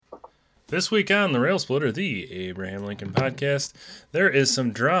This week on the Rail Splitter, the Abraham Lincoln podcast, there is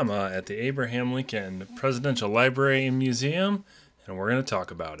some drama at the Abraham Lincoln Presidential Library and Museum, and we're going to talk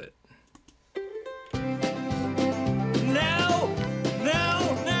about it. Now!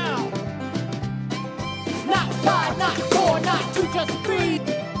 Not five, not four, not two, just three!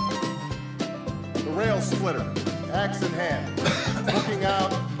 The Rail Splitter, axe in hand, looking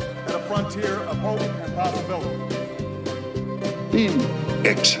out at a frontier of hope and possibility. Being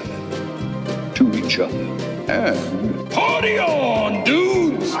excellent to each other and party on,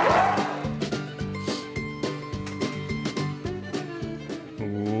 dudes!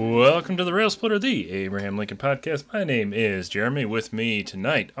 Welcome to the Rail Splitter, the Abraham Lincoln podcast. My name is Jeremy. With me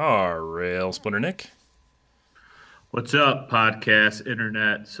tonight are Rail Splitter Nick. What's up, podcast,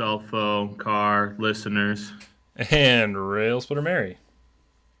 internet, cell phone, car, listeners? And Rail Splitter Mary.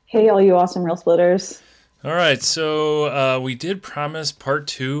 Hey, all you awesome Rail Splitters. All right, so we did promise part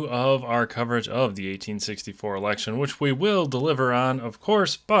 2 of our coverage of the 1864 election, which we will deliver on, of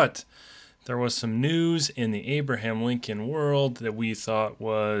course, but there was some news in the Abraham Lincoln world that we thought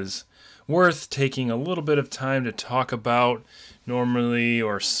was worth taking a little bit of time to talk about. Normally,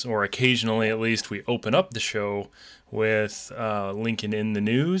 or occasionally at least, we open up the show with Lincoln in the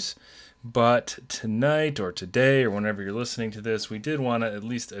news. But tonight or today or whenever you're listening to this, we did want to at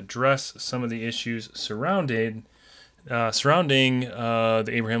least address some of the issues surrounding the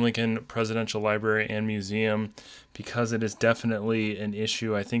Abraham Lincoln Presidential Library and Museum, because it is definitely an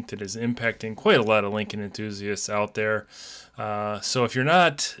issue, I think, that is impacting quite a lot of Lincoln enthusiasts out there. So if you're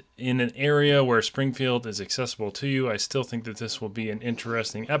not in an area where Springfield is accessible to you, I still think that this will be an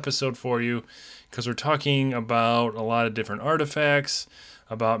interesting episode for you, because we're talking about a lot of different artifacts,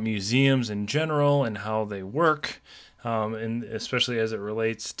 about museums in general and how they work, and especially as it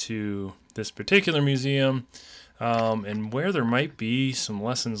relates to this particular museum, and where there might be some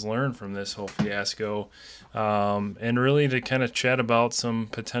lessons learned from this whole fiasco, and really to kind of chat about some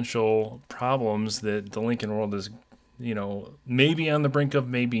potential problems that the Lincoln world is, maybe on the brink of,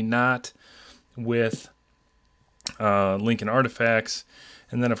 maybe not, with Lincoln artifacts,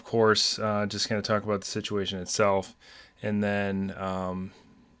 and then of course just kind of talk about the situation itself, and then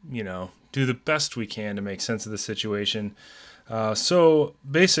do the best we can to make sense of the situation. So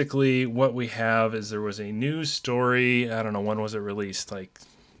basically what we have is there was a news story. I don't know, when was it released? Like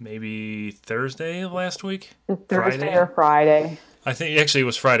maybe Thursday of last week? Thursday or Friday. I think actually it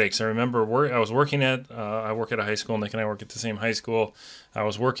was Friday, because I remember I was working at, I work at a high school. Nick and I work at the same high school. I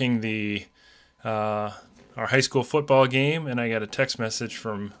was working our high school football game, and I got a text message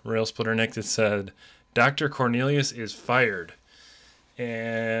from Rail Splitter Nick that said, Dr. Cornelius is fired.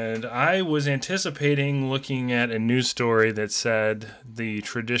 And I was anticipating looking at a news story that said the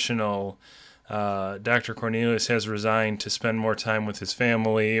traditional Dr. Cornelius has resigned to spend more time with his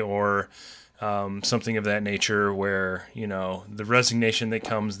family, or something of that nature, where, the resignation that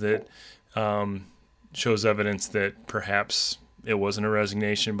comes that shows evidence that perhaps it wasn't a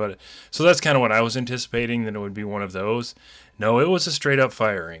resignation. But so that's kind of what I was anticipating, that it would be one of those. No, it was a straight up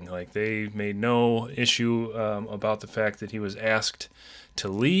firing. Like, they made no issue about the fact that he was asked to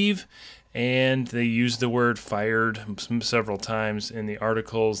leave, and they used the word fired several times in the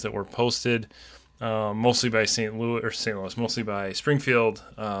articles that were posted, mostly by mostly by Springfield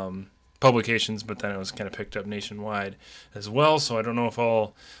publications, but then it was kind of picked up nationwide as well. So I don't know if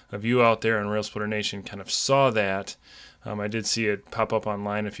all of you out there in Rail Splitter Nation kind of saw that. I did see it pop up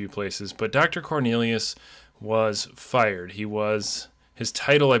online a few places, but Dr. Cornelius was fired. His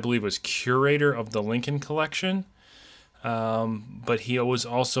title, I believe, was curator of the Lincoln Collection, but he was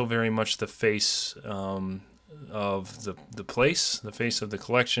also very much the face of the place, the face of the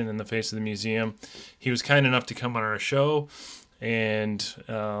collection, and the face of the museum. He was kind enough to come on our show, and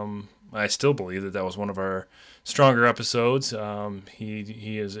I still believe that was one of our stronger episodes.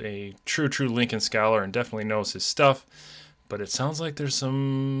 He is a true Lincoln scholar and definitely knows his stuff, but it sounds like there's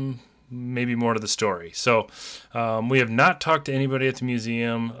some maybe more to the story. So we have not talked to anybody at the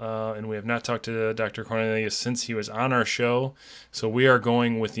museum, and we have not talked to Dr. Cornelius since he was on our show. So we are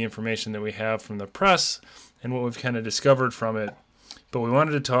going with the information that we have from the press and what we've kind of discovered from it. But we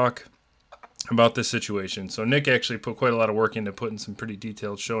wanted to talk about this situation. So Nick actually put quite a lot of work into putting some pretty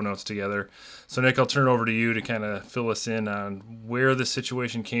detailed show notes together. So Nick, I'll turn it over to you to kind of fill us in on where the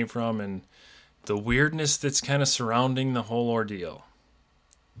situation came from and the weirdness that's kind of surrounding the whole ordeal.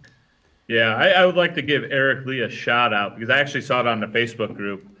 Yeah, I would like to give Eric Lee a shout out, because I actually saw it on the Facebook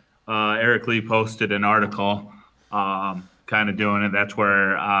group. Eric Lee posted an article kind of doing it. That's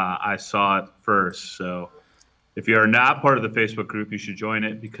where I saw it first. So if you are not part of the Facebook group, you should join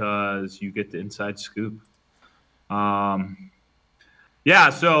it, because you get the inside scoop. Yeah,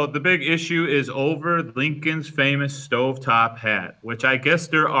 so the big issue is over Lincoln's famous stovetop hat, which I guess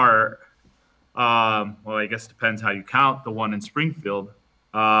there are. Well, I guess depends how you count the one in Springfield.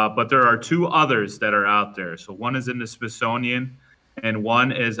 But there are two others that are out there. So one is in the Smithsonian, and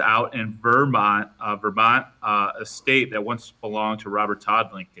one is out in Vermont, a state that once belonged to Robert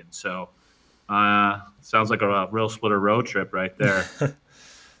Todd Lincoln. So sounds like a real splitter road trip right there.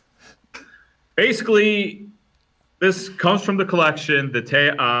 Basically, this comes from the collection, the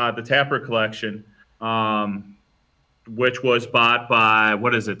Tapper collection, which was bought by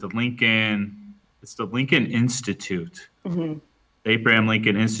what is it? The Lincoln. It's the Lincoln Institute, Abraham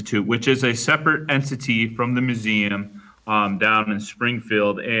Lincoln Institute, which is a separate entity from the museum down in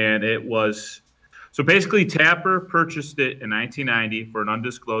Springfield. And it was so basically Tapper purchased it in 1990 for an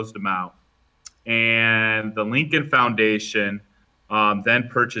undisclosed amount, and the Lincoln Foundation then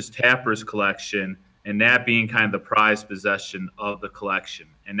purchased Tapper's collection, and that being kind of the prized possession of the collection.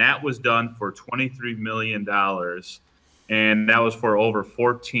 And that was done for $23 million. And that was for over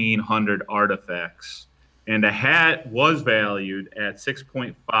 1,400 artifacts. And the hat was valued at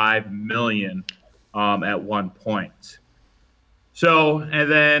 $6.5 million at one point. So,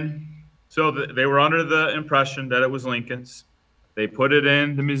 they were under the impression that it was Lincoln's. They put it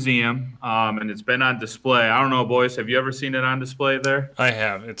in the museum, and it's been on display. I don't know, boys, have you ever seen it on display there? I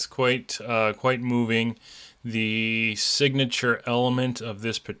have. It's quite moving. The signature element of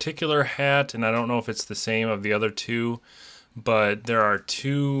this particular hat, and I don't know if it's the same of the other two, but there are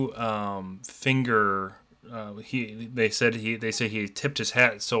two finger. They say he tipped his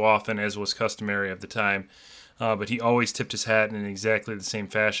hat so often as was customary of the time, but he always tipped his hat in exactly the same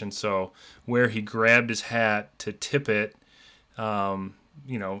fashion. So where he grabbed his hat to tip it,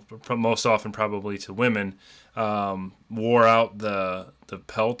 most often probably to women, wore out the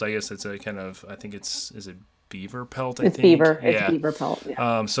pelt. I guess it's a kind of, I think is it beaver pelt? It's beaver. It's beaver pelt.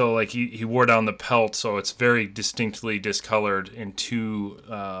 Yeah. So like he wore down the pelt, so it's very distinctly discolored in two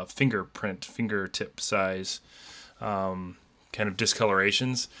fingertip size kind of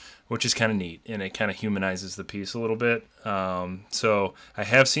discolorations, which is kind of neat, and it kind of humanizes the piece a little bit. So I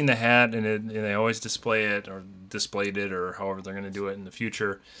have seen the hat, and they always display it or displayed it, or however they're going to do it in the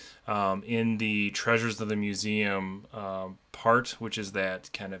future, in the Treasures of the Museum part, which is that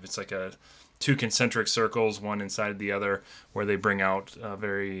kind of, it's like two concentric circles, one inside the other, where they bring out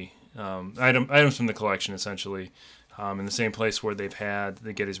very items from the collection, essentially, in the same place where they've had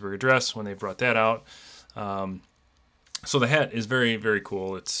the Gettysburg Address when they brought that out. So the hat is very, very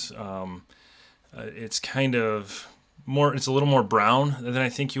cool. It's kind of more. It's a little more brown than I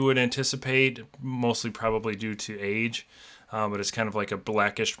think you would anticipate, mostly probably due to age. But it's kind of like a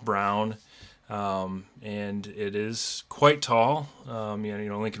blackish brown, and it is quite tall.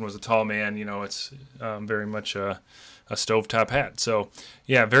 Lincoln was a tall man. It's very much a stovetop hat. So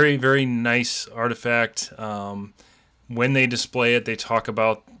yeah, very, very nice artifact. When they display it, they talk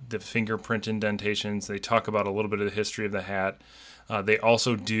about the fingerprint indentations. They talk about a little bit of the history of the hat. They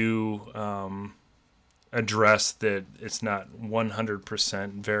also do address that it's not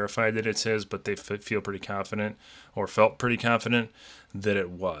 100% verified that it's his, but they feel pretty confident, or felt pretty confident, that it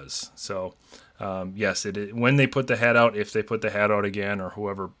was. So, yes, when they put the hat out, if they put the hat out again, or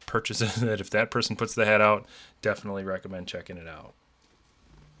whoever purchases it, if that person puts the hat out, definitely recommend checking it out.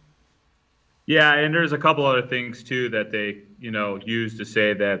 Yeah, and there's a couple other things too that they, used to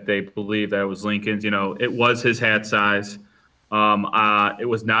say that they believe that it was Lincoln's. It was his hat size. It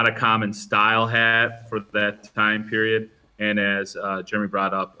was not a common style hat for that time period, and as Jeremy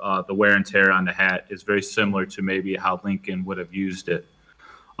brought up, the wear and tear on the hat is very similar to maybe how Lincoln would have used it.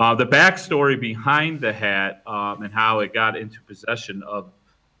 The backstory behind the hat and how it got into possession of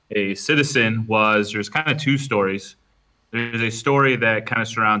a citizen there's kind of two stories. There's a story that kind of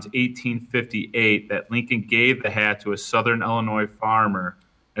surrounds 1858 that Lincoln gave the hat to a Southern Illinois farmer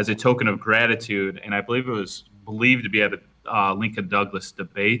as a token of gratitude, and I believe it was believed to be at a Lincoln-Douglas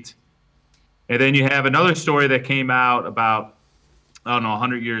debate. And then you have another story that came out about,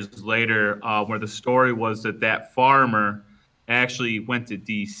 100 years later, where the story was that farmer actually went to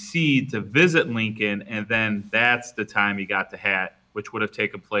D.C. to visit Lincoln, and then that's the time he got the hat, which would have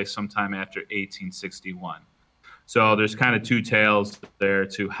taken place sometime after 1861. So there's kind of two tales there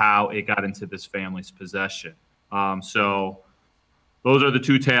to how it got into this family's possession. So those are the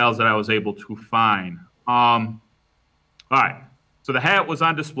two tales that I was able to find. All right. So the hat was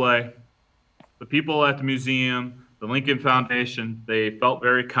on display. The people at the museum, the Lincoln Foundation, they felt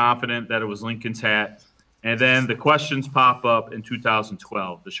very confident that it was Lincoln's hat. And then the questions pop up in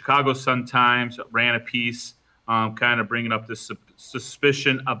 2012. The Chicago Sun-Times ran a piece kind of bringing up this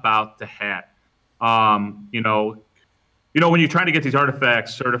suspicion about the hat. when you're trying to get these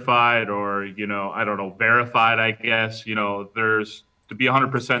artifacts certified or, I don't know, verified, I guess, there's to be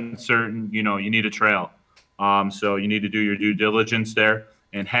 100% certain, you need a trail. So you need to do your due diligence there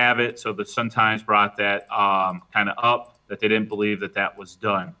and have it. So the Sun-Times brought that kind of up, that they didn't believe that was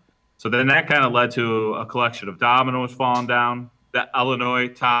done. So then that kind of led to a collection of dominoes falling down. The Illinois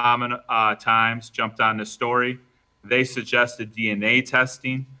Times jumped on this story. They suggested DNA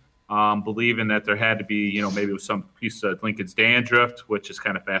testing, believing that there had to be, maybe it was some piece of Lincoln's dandruff, which is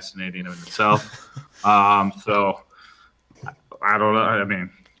kind of fascinating in itself. So I don't know. I mean,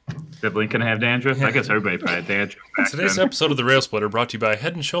 did Lincoln have dandruff? I guess everybody probably had dandruff back Today's then. episode of The Rail Splitter brought to you by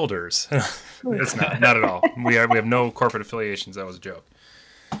Head & Shoulders. It's not at all. We have no corporate affiliations. That was a joke.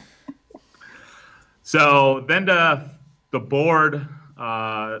 So then the board,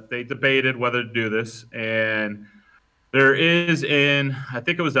 they debated whether to do this. And there is I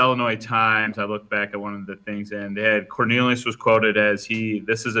think it was the Illinois Times, I looked back at one of the things, and they had Cornelius was quoted as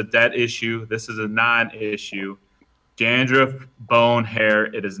this is a dead issue. This is a non-issue. Dandruff, bone, hair,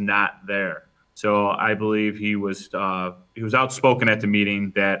 it is not there. So I believe he was outspoken at the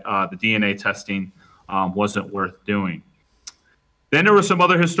meeting that the DNA testing wasn't worth doing. Then there were some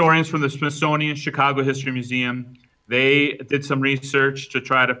other historians from the Smithsonian Chicago History Museum. They did some research to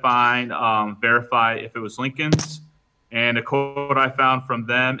try to verify if it was Lincoln's. And a quote I found from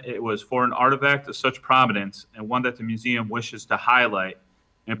them, it was, "For an artifact of such prominence and one that the museum wishes to highlight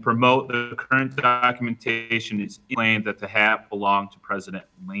and promote, the current documentation is claimed that the hat belonged to President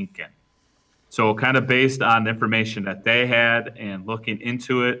Lincoln." So kind of based on the information that they had and looking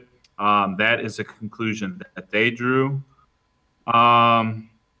into it, that is a conclusion that they drew.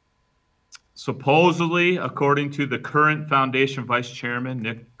 Supposedly, according to the current foundation vice chairman,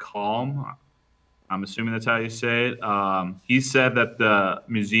 Nick Kalm, I'm assuming that's how you say it, he said that the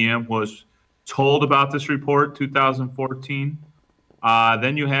museum was told about this report, 2014.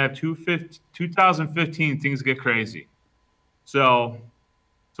 Then you have 2015, things get crazy. So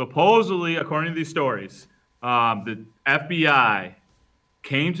supposedly, according to these stories, the FBI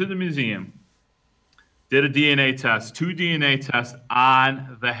came to the museum, did a DNA test, 2 DNA tests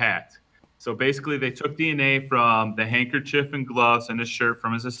on the hat. So basically, they took DNA from the handkerchief and gloves and his shirt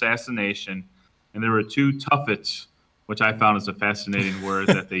from his assassination, and there were 2 tuffets, which I found is a fascinating word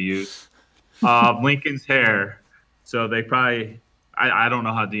that they used, of Lincoln's hair. So they probably, I don't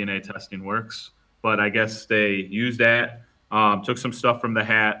know how DNA testing works, but I guess they used that, took some stuff from the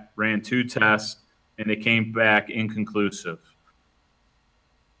hat, ran 2 tests, and it came back inconclusive.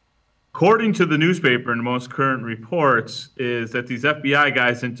 According to the newspaper and the most current reports, is that these FBI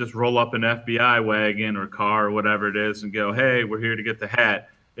guys didn't just roll up an FBI wagon or car or whatever it is and go, "Hey, we're here to get the hat."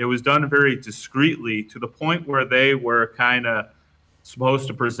 It was done very discreetly, to the point where they were kind of supposed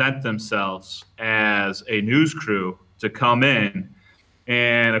to present themselves as a news crew to come in.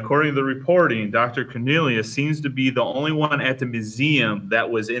 And according to the reporting, Dr. Cornelius seems to be the only one at the museum that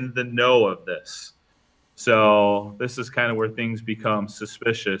was in the know of this. So this is kind of where things become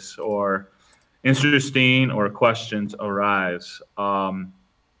suspicious or interesting, or questions arise. So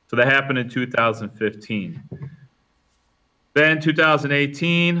that happened in 2015. Then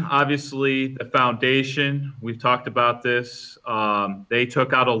 2018, obviously the foundation, we've talked about this. They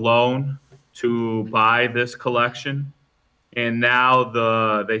took out a loan to buy this collection, and now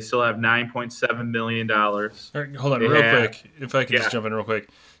they still have $9.7 million. All right, hold on quick, if I can just jump in real quick.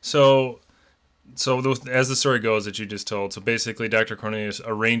 So as the story goes that you just told, so basically Dr. Cornelius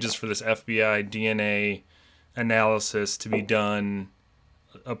arranges for this FBI DNA analysis to be done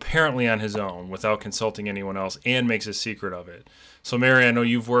apparently on his own without consulting anyone else, and makes a secret of it. So Mary, I know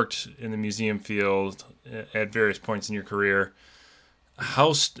you've worked in the museum field at various points in your career.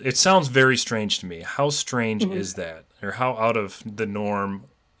 It sounds very strange to me. How strange is that? Or how out of the norm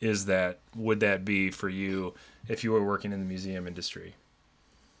would that be for you if you were working in the museum industry?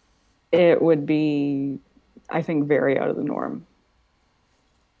 It would be, I think, very out of the norm.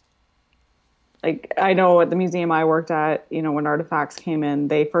 Like, I know at the museum I worked at, when artifacts came in,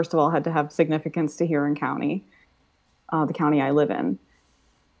 they first of all had to have significance to Huron County, the county I live in.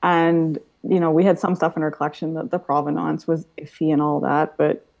 And, we had some stuff in our collection that the provenance was iffy and all that.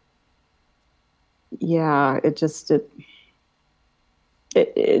 But yeah, it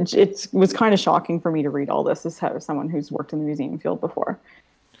was kind of shocking for me to read all this as someone who's worked in the museum field before.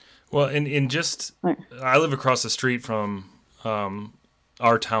 Well, I live across the street from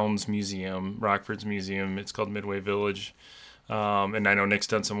our town's museum, Rockford's museum. It's called Midway Village. And I know Nick's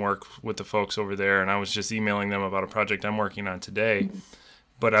done some work with the folks over there, and I was just emailing them about a project I'm working on today.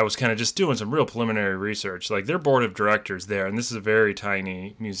 But I was kind of just doing some real preliminary research. Like, their board of directors there, and this is a very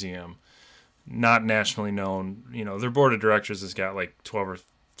tiny museum, not nationally known. You know, their board of directors has got like 12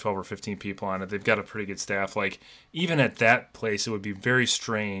 or 15 people on it. They've got a pretty good staff. Like, even at that place, it would be very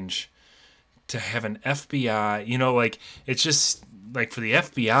strange to have an FBI, you know, like, it's just like for the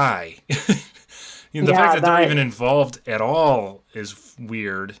FBI, you know, the fact that they're even involved at all is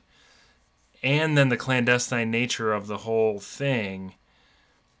weird. And then the clandestine nature of the whole thing,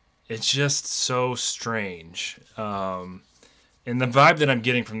 it's just so strange. And the vibe that I'm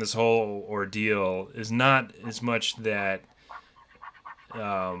getting from this whole ordeal is not as much that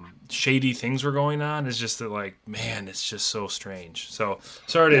shady things were going on. It's just that, like, man, it's just so strange. So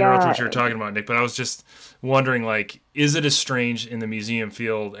sorry to interrupt what you were talking about, Nick, but I was just wondering, like, is it as strange in the museum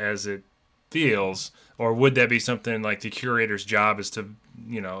field as it feels, or would that be something like the curator's job is to,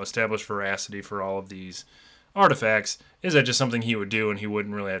 you know, establish veracity for all of these artifacts? Is that just something he would do and he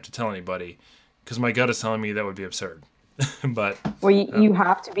wouldn't really have to tell anybody? Because my gut is telling me that would be absurd. But well, you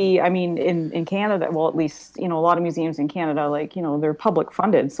have to be, I mean, in Canada, well, at least, you know, a lot of museums in Canada, like, you know, they're public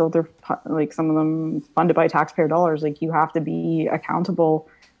funded, so they're like, some of them funded by taxpayer dollars. Like, you have to be accountable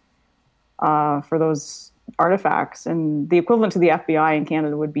for those artifacts, and the equivalent to the FBI in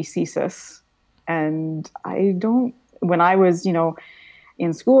Canada would be CSIS. And when I was, you know,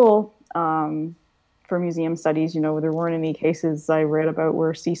 in school for museum studies, you know, there weren't any cases I read about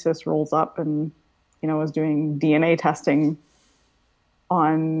where CSIS rolls up and, you know, was doing DNA testing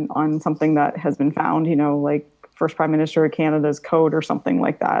on something that has been found, you know, like first Prime Minister of Canada's code or something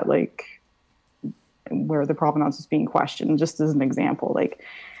like that, like where the provenance is being questioned, just as an example. Like,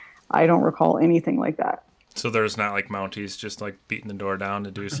 I don't recall anything like that. So there's not like Mounties just like beating the door down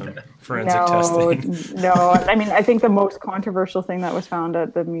to do some forensic testing? No. I mean, I think the most controversial thing that was found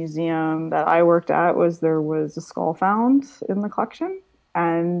at the museum that I worked at was there was a skull found in the collection,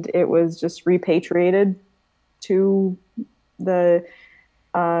 and it was just repatriated to the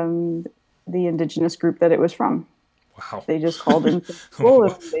Indigenous group that it was from. Wow. They just called in school.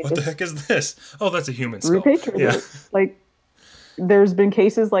 What the heck is this? Oh, that's a human skull. Repatriated. Yeah. Like, there's been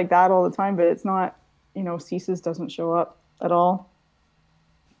cases like that all the time, but it's not, you know, CSIS doesn't show up at all.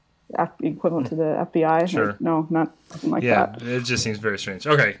 Equivalent to the FBI. Sure. Like, no, nothing like that. Yeah, it just seems very strange.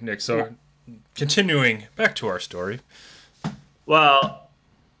 Okay, Nick, so continuing back to our story. Well,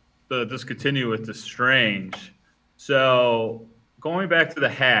 just continue with the strange. So going back to the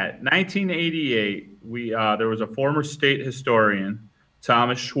hat, 1988, there was a former state historian,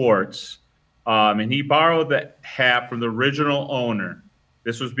 Thomas Schwartz, and he borrowed the hat from the original owner.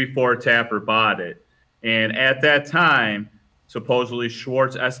 This was before Tapper bought it. And at that time, supposedly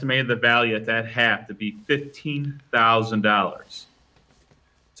Schwartz estimated the value of that hat to be $15,000.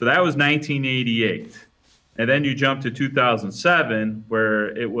 So that was 1988. And then you jump to 2007,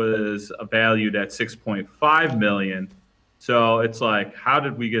 where it was valued at $6.5 million. So it's like, how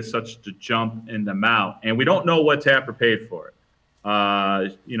did we get such a jump in the amount? And we don't know what Tapper paid for it.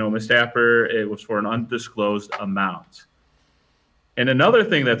 You know, Miss Tapper, it was for an undisclosed amount. And another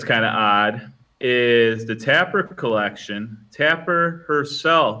thing that's kind of odd is the Tapper collection. Tapper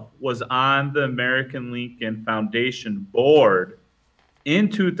herself was on the American Lincoln Foundation board in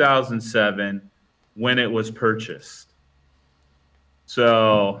 2007 when it was purchased.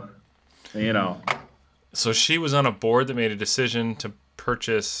 So, you know. So she was on a board that made a decision to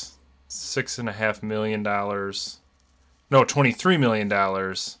purchase $6.5 million. No, $23 million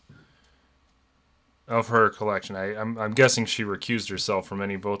of her collection. I'm guessing she recused herself from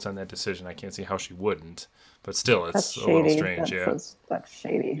any votes on that decision. I can't see how she wouldn't. But still, it's a little strange, That's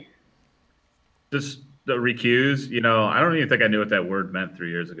shady. Just the recuse, you know, I don't even think I knew what that word meant 3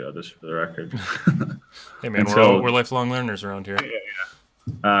 years ago, just for the record. Hey, man, we're lifelong learners around here.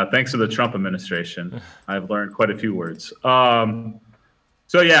 Yeah. Thanks to the Trump administration, I've learned quite a few words.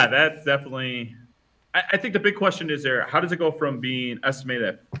 So, yeah, that's definitely... I think the big question is there, how does it go from being estimated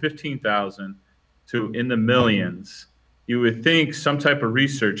at 15,000 to in the millions? You would think some type of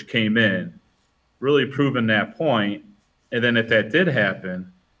research came in, really proving that point. And then if that did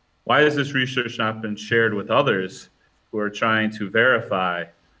happen, why has this research not been shared with others who are trying to verify,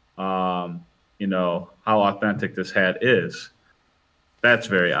 you know, how authentic this hat is? That's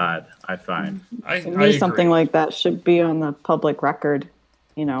very odd, I find. To me, something like that should be on the public record,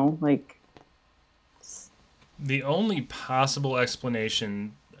 you know, like. The only possible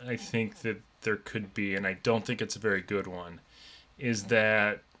explanation I think that there could be, and I don't think it's a very good one, is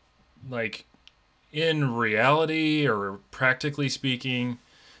that, like, in reality or practically speaking,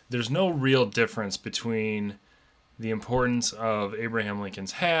 there's no real difference between the importance of Abraham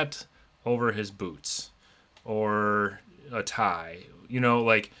Lincoln's hat over his boots or a tie, you know,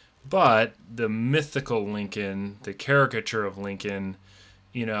 like, but the mythical Lincoln, the caricature of Lincoln,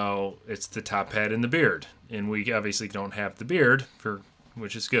 it's the top hat and the beard, and we obviously don't have the beard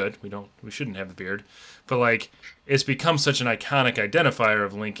which is good. We shouldn't have the beard, but like it's become such an iconic identifier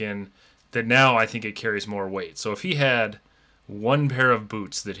of Lincoln that now I think it carries more weight. So if he had one pair of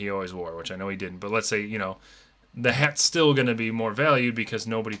boots that he always wore, which I know he didn't, but let's say the hat's still going to be more valued because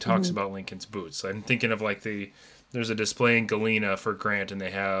nobody talks about Lincoln's boots. I'm thinking of like there's a display in Galena for Grant, and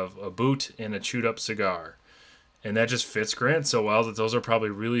they have a boot and a chewed up cigar. And that just fits Grant so well that those are probably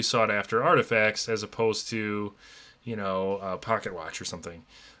really sought after artifacts as opposed to, a pocket watch or something.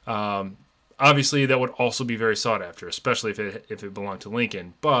 Obviously, that would also be very sought after, especially if it belonged to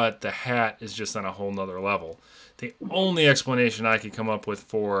Lincoln. But the hat is just on a whole nother level. The only explanation I could come up with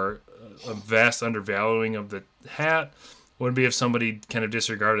for a vast undervaluing of the hat would be if somebody kind of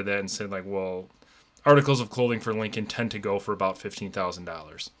disregarded that and said, like, well, articles of clothing for Lincoln tend to go for about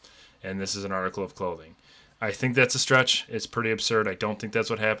 $15,000. And this is an article of clothing. I think that's a stretch. It's pretty absurd. I don't think that's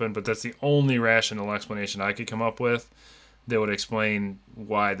what happened, but that's the only rational explanation I could come up with that would explain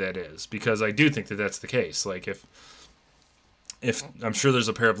why that is. Because I do think that that's the case. Like if I'm sure there's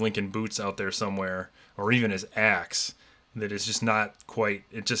a pair of Lincoln boots out there somewhere, or even his axe, that is just not quite,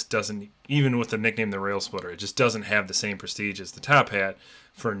 it just doesn't, even with the nickname the Rail Splitter, it just doesn't have the same prestige as the top hat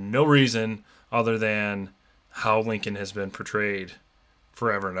for no reason other than how Lincoln has been portrayed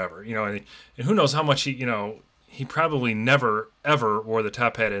forever and ever, and who knows how much he probably never ever wore the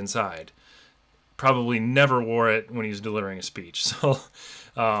top hat inside, probably never wore it when he was delivering a speech, so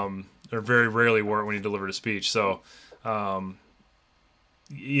or very rarely wore it when he delivered a speech. So how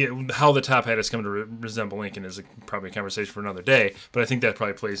the top hat has come to resemble Lincoln is probably a conversation for another day, but I think that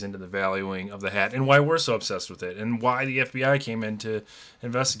probably plays into the valuing of the hat and why we're so obsessed with it and why the FBI came in to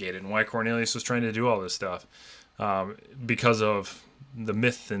investigate it and why Cornelius was trying to do all this stuff, because of the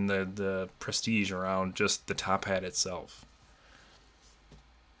myth and the prestige around just the top hat itself.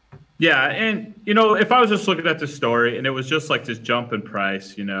 Yeah, and if I was just looking at this story and it was just like this jump in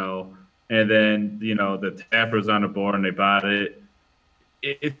price, and then the tapper's on the board and they bought it,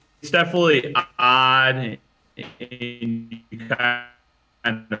 it's definitely odd and you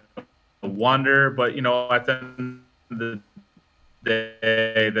kind of wonder, but at the end of the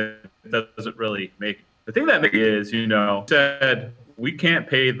day, that doesn't really make the thing that makes it is said we can't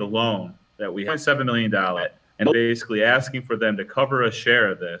pay the loan that we have $7 million and basically asking for them to cover a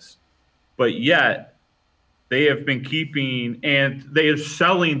share of this. But yet they have been keeping and they are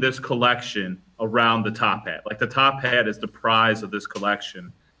selling this collection around the top hat. Like the top hat is the prize of this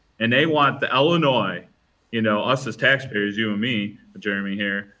collection. And they want the Illinois, us as taxpayers, you and me, Jeremy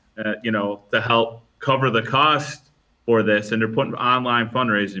here, to help cover the cost for this. And they're putting online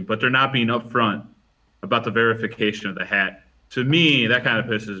fundraising, but they're not being upfront about the verification of the hat. To me, that kind of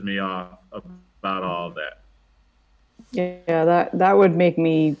pisses me off about all of that. Yeah, that would make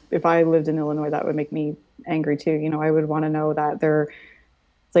me, if I lived in Illinois, that would make me angry too. I would want to know that it's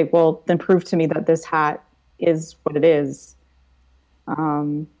like, well, then prove to me that this hat is what it is.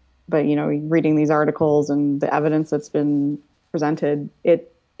 But, reading these articles and the evidence that's been presented, it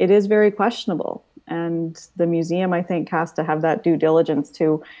is very questionable. And the museum, I think, has to have that due diligence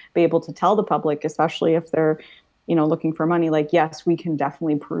to be able to tell the public, especially if they're, looking for money, like, yes, we can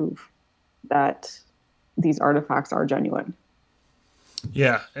definitely prove that these artifacts are genuine.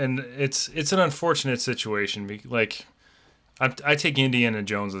 Yeah, and it's an unfortunate situation. Like, I take Indiana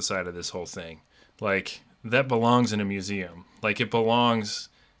Jones' side of this whole thing. Like, that belongs in a museum. Like, it belongs.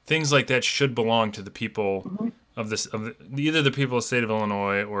 Things like that should belong to the people of this, either the people of the state of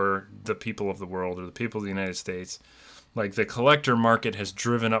Illinois or the people of the world or the people of the United States. Like, the collector market has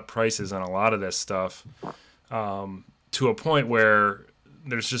driven up prices on a lot of this stuff, to a point where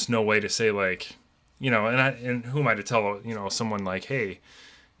there's just no way to say, like, and who am I to tell, someone like, hey,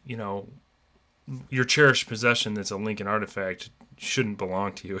 your cherished possession that's a Lincoln artifact shouldn't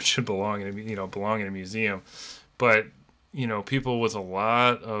belong to you. It should belong in a museum. But, people with a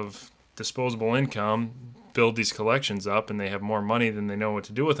lot of disposable income build these collections up, and they have more money than they know what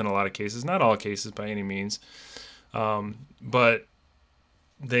to do with in a lot of cases. Not all cases by any means. But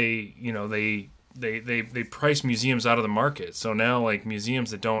they price museums out of the market. So now, like,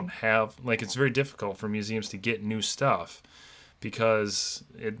 museums that don't have, like, it's very difficult for museums to get new stuff because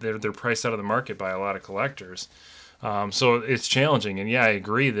they're priced out of the market by a lot of collectors. So it's challenging. And yeah, I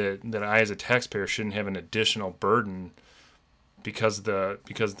agree that I as a taxpayer shouldn't have an additional burden because the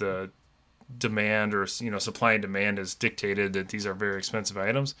demand or supply and demand has dictated that these are very expensive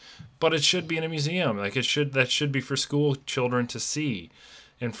items. But it should be in a museum. Like, that should be for school children to see.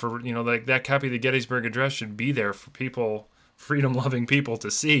 And for, like, that copy of the Gettysburg Address should be there for people, freedom-loving people to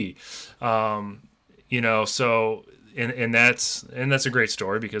see. So and that's a great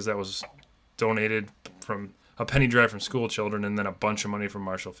story because that was donated from a penny drive from school children and then a bunch of money from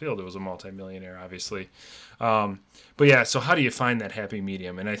Marshall Field. It was a multimillionaire, obviously. But yeah, so how do you find that happy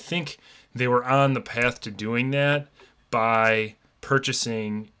medium? And I think they were on the path to doing that by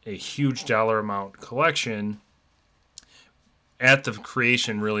purchasing a huge dollar amount collection at the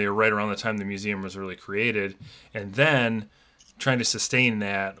creation, really, or right around the time the museum was really created, and then trying to sustain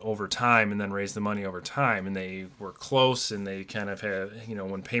that over time and then raise the money over time. And they were close, and they kind of had,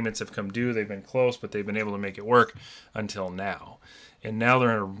 when payments have come due, they've been close, but they've been able to make it work until now. And now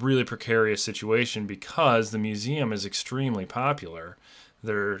they're in a really precarious situation because the museum is extremely popular.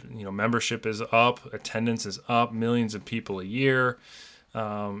 Their membership is up, attendance is up, millions of people a year.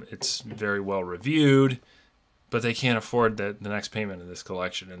 It's very well reviewed, but they can't afford the next payment of this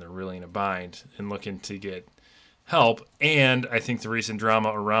collection, and they're really in a bind and looking to get help. And I think the recent drama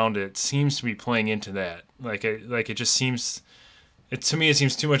around it seems to be playing into that. It just seems, to me, it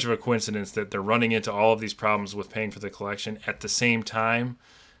seems too much of a coincidence that they're running into all of these problems with paying for the collection at the same time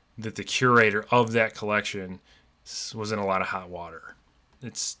that the curator of that collection was in a lot of hot water.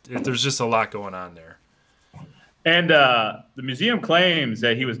 There's just a lot going on there. And the museum claims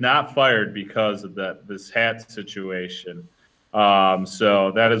that he was not fired because of this hat situation.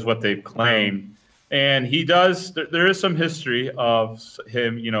 So that is what they've claimed. And he does. There is some history of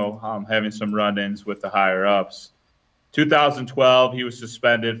him, having some run-ins with the higher ups. 2012, he was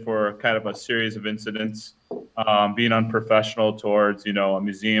suspended for kind of a series of incidents, being unprofessional towards, a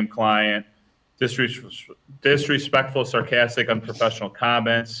museum client, disrespectful, sarcastic, unprofessional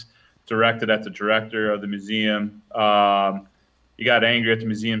comments directed at the director of the museum. He got angry at the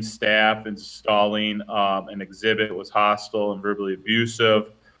museum staff, installing an exhibit, was hostile and verbally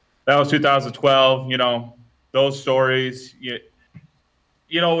abusive. That was 2012. Those stories,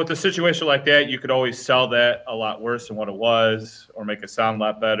 with a situation like that, you could always sell that a lot worse than what it was, or make it sound a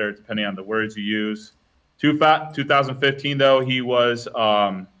lot better, depending on the words you use. 2015, though, he was,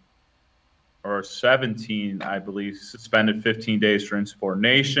 or 17, I believe, suspended 15 days for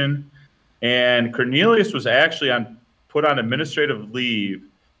insubordination. And Cornelius was actually put on administrative leave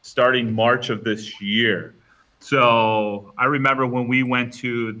starting March of this year. So I remember when we went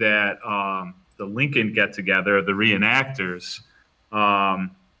to that the Lincoln get-together, the reenactors,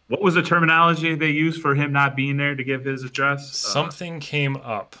 what was the terminology they used for him not being there to give his address? Something came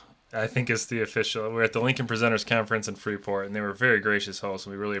up, I think is the official. We were at the Lincoln Presenters Conference in Freeport, and they were very gracious hosts,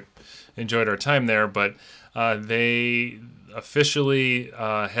 and we really enjoyed our time there. But they officially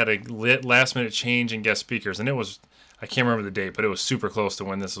had a last-minute change in guest speakers, and it was, I can't remember the date, but it was super close to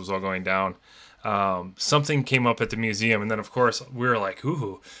when this was all going down. Something came up at the museum, and then, of course, we were like,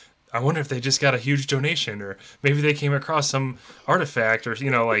 ooh, I wonder if they just got a huge donation, or maybe they came across some artifact, or,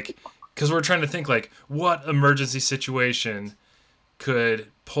 because we're trying to think, what emergency situation could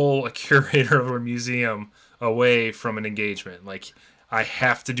pull a curator of a museum away from an engagement. I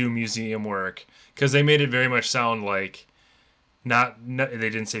have to do museum work, because they made it very much sound like they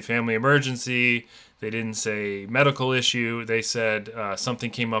didn't say family emergency, they didn't say medical issue, they said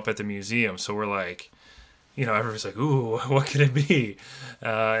something came up at the museum. So we're like, everybody's like, ooh, what could it be?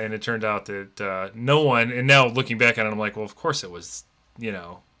 And it turned out that no one, and now looking back at it, I'm like, well, of course it was,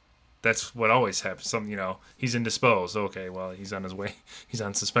 that's what always happens. He's indisposed. Okay, well, he's on his way. He's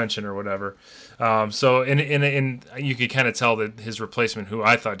on suspension or whatever. So, and you could kind of tell that his replacement, who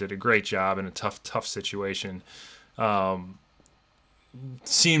I thought did a great job in a tough situation,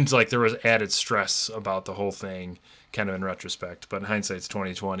 seemed like there was added stress about the whole thing, kind of in retrospect. But in hindsight, it's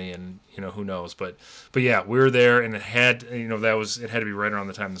 2020, and who knows. But yeah, we were there, and it had it had to be right around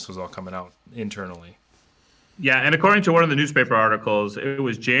the time this was all coming out internally. Yeah, and according to one of the newspaper articles, it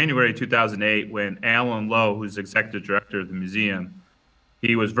was January 2008 when Alan Lowe, who's executive director of the museum,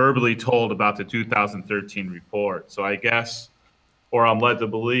 he was verbally told about the 2013 report. So I guess, or I'm led to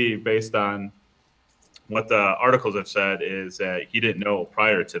believe, based on what the articles have said, is that he didn't know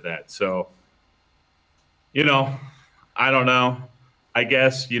prior to that. So, I don't know. I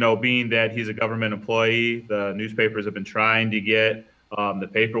guess, being that he's a government employee, the newspapers have been trying to get the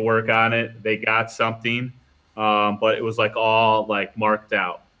paperwork on it. They got something. But it was all marked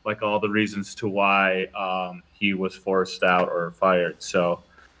out, all the reasons to why he was forced out or fired. So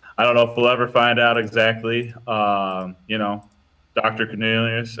I don't know if we'll ever find out exactly. Dr.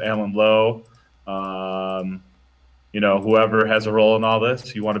 Cornelius, Alan Lowe, whoever has a role in all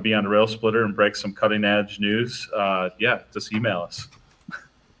this, you want to be on the Rail Splitter and break some cutting edge news, just email us.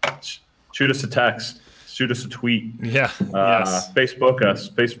 Shoot us a text. Shoot us a tweet. Yeah. Yes. Facebook us.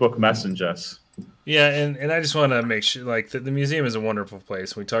 Facebook message us. Yeah, and I just want to make sure, like, the museum is a wonderful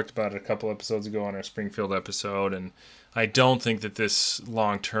place. We talked about it a couple episodes ago on our Springfield episode, and I don't think that this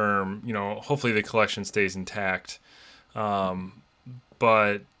long term, hopefully the collection stays intact.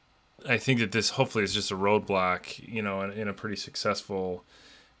 But I think that this hopefully is just a roadblock, in a pretty successful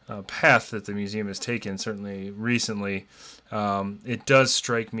path that the museum has taken, certainly recently. It does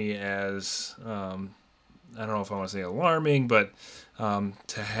strike me as, I don't know if I want to say alarming, but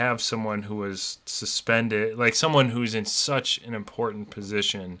to have someone who was suspended, like someone who's in such an important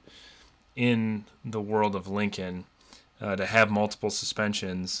position in the world of Lincoln, to have multiple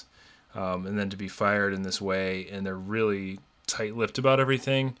suspensions, and then to be fired in this way, and they're really tight-lipped about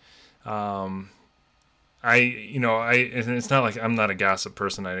everything. And it's not like I'm not a gossip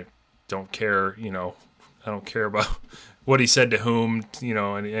person. I don't care, I don't care about what he said to whom,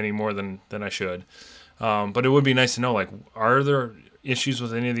 any more than I should. But it would be nice to know, like, are there issues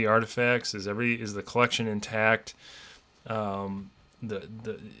with any of the artifacts? Is the collection intact?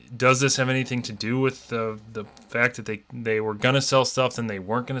 Does this have anything to do with the fact that they were gonna sell stuff, then they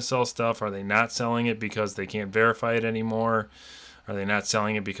weren't gonna sell stuff? Are they not selling it because they can't verify it anymore? Are they not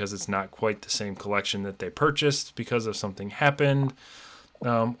selling it because it's not quite the same collection that they purchased because of something happened?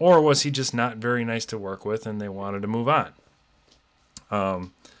 Or was he just not very nice to work with and they wanted to move on?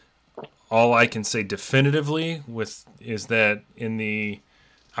 All I can say definitively is that in the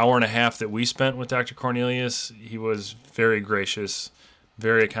hour and a half that we spent with Dr. Cornelius, he was very gracious,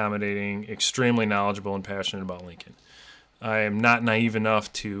 very accommodating, extremely knowledgeable and passionate about Lincoln. I am not naive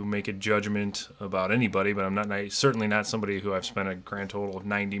enough to make a judgment about anybody, but I'm not certainly not somebody who I've spent a grand total of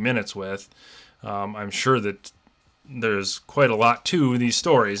 90 minutes with. I'm sure that there's quite a lot to these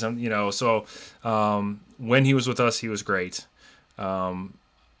stories, So when he was with us, he was great. I'm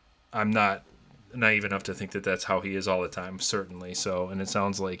not naive enough to think that that's how he is all the time, certainly. So, and it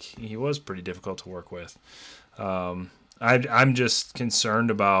sounds like he was pretty difficult to work with. I'm just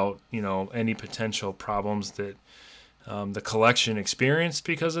concerned about, any potential problems that the collection experienced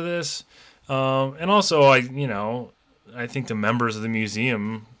because of this. And also, I think the members of the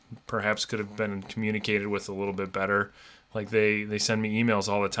museum perhaps could have been communicated with a little bit better. Like they send me emails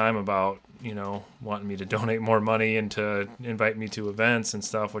all the time about, wanting me to donate more money and to invite me to events and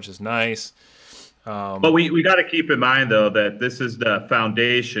stuff, which is nice. But we got to keep in mind, though, that this is the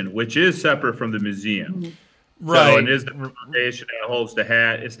foundation, which is separate from the museum. Right. So it is the foundation that holds the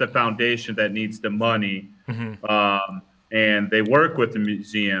hat. It's the foundation that needs the money. And they work with the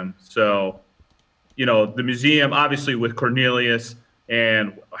museum. So, the museum, obviously with Cornelius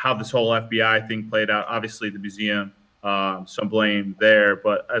and how this whole FBI thing played out, obviously the museum, some blame there.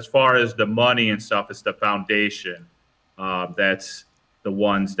 But as far as the money and stuff, it's the foundation. That's the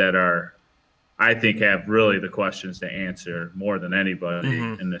ones that are, I think, have really the questions to answer more than anybody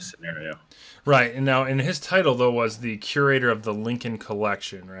in this scenario. Right. And now, and his title, though, was the curator of the Lincoln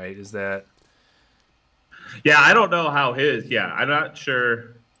collection, right? Is that? Yeah, I don't know how I'm not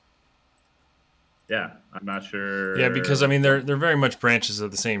sure. Yeah, I'm not sure. Yeah, because, they're very much branches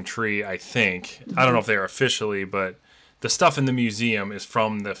of the same tree, I think. I don't know if they are officially, but the stuff in the museum is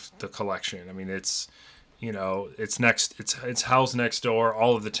from the collection. It's, it's housed next door,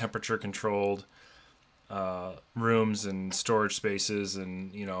 all of the temperature controlled rooms and storage spaces,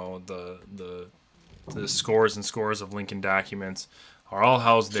 and the scores and scores of Lincoln documents are all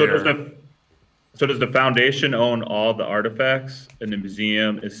housed there. So does the foundation own all the artifacts, and the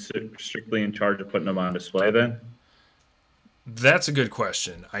museum is strictly in charge of putting them on display then? That's a good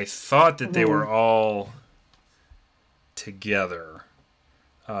question. I thought that they were all together.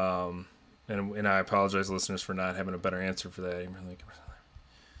 And I apologize, listeners, for not having a better answer for that.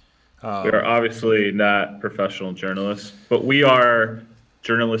 We are obviously not professional journalists, but we are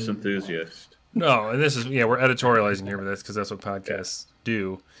journalist enthusiasts. No, and this is, we're editorializing here with this because that's what podcasts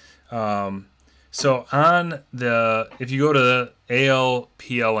do. So if you go to the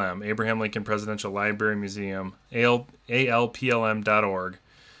ALPLM, Abraham Lincoln Presidential Library Museum, ALPLM.org,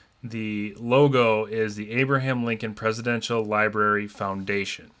 the logo is the Abraham Lincoln Presidential Library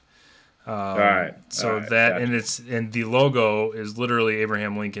Foundation. All right. Gotcha. And the logo is literally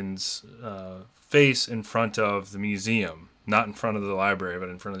Abraham Lincoln's face in front of the museum, not in front of the library, but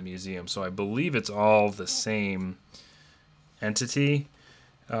in front of the museum. So I believe it's all the same entity.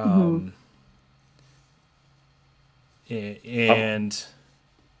 And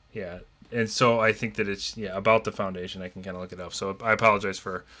so I think that it's about the foundation. I can kind of look it up. So I apologize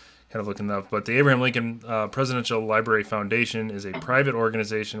for kind of looking it up. But the Abraham Lincoln Presidential Library Foundation is a private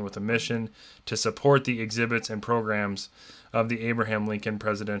organization with a mission to support the exhibits and programs of the Abraham Lincoln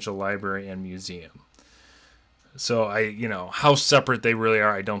Presidential Library and Museum. So how separate they really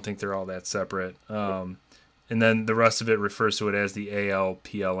are, I don't think they're all that separate. And then the rest of it refers to it as the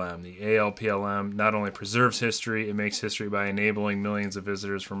ALPLM. The ALPLM not only preserves history, it makes history by enabling millions of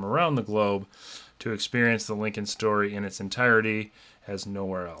visitors from around the globe to experience the Lincoln story in its entirety as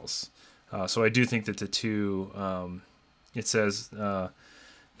nowhere else. So I do think that the two, it says,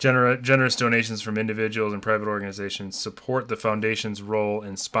 generous donations from individuals and private organizations support the foundation's role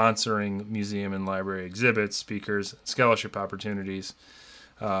in sponsoring museum and library exhibits, speakers, and scholarship opportunities.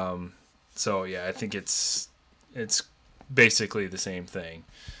 So yeah, I think it's basically the same thing.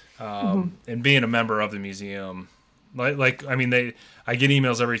 And being a member of the museum, I get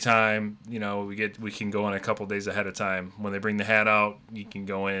emails every time. We can go in a couple days ahead of time. When they bring the hat out, you can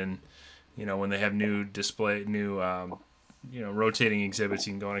go in. When they have new rotating exhibits,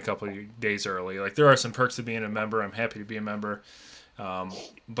 you can go in a couple of days early. Like, there are some perks to being a member. I'm happy to be a member.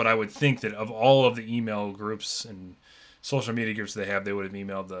 But I would think that of all of the email groups and social media groups they have, they would have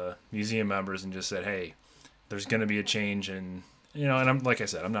emailed the museum members and just said, hey, there's going to be a change in, and I'm, like I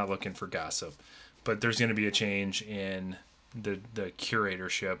said, I'm not looking for gossip, but there's going to be a change in the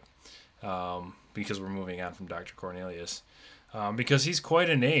curatorship, because we're moving on from Dr. Cornelius. Because he's quite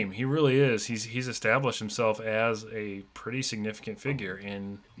a name. He really is. He's established himself as a pretty significant figure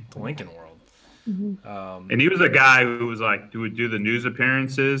in the Lincoln world. And he was a guy who was like, who would do the news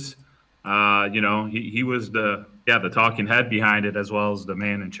appearances. He was the talking head behind it, as well as the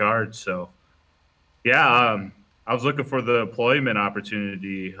man in charge. So, I was looking for the employment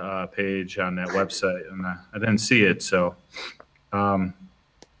opportunity page on that website, and I didn't see it. So, I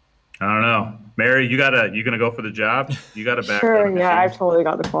don't know. Mary, you gonna go for the job? You got a background. Sure, yeah, I've totally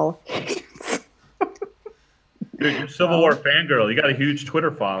got the qualifications. Dude, you're a Civil War fangirl. You got a huge Twitter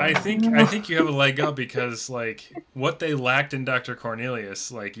following. I think you have a leg up, because like what they lacked in Dr.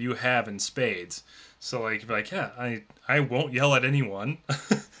 Cornelius, like you have in spades. So I won't yell at anyone.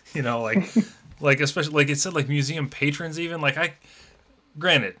 Especially like it said, like museum patrons even.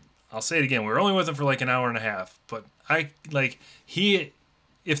 Granted, I'll say it again, we were only with him for like an hour and a half, but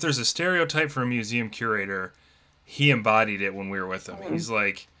if there's a stereotype for a museum curator, he embodied it when we were with him. He's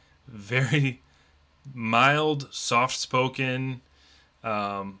like very mild, soft-spoken,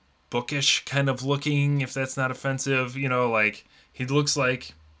 bookish kind of looking, if that's not offensive. He looks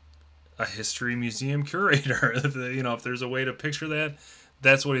like a history museum curator. If there's a way to picture that,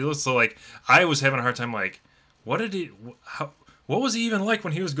 that's what he looks. So I was having a hard time. What was he even like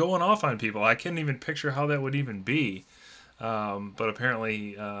when he was going off on people? I couldn't even picture how that would even be. But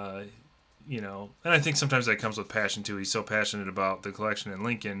apparently, and I think sometimes that comes with passion too. He's so passionate about the collection in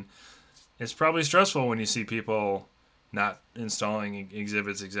Lincoln. It's probably stressful when you see people not installing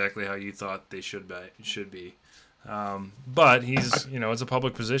exhibits exactly how you thought they should be. But he's, it's a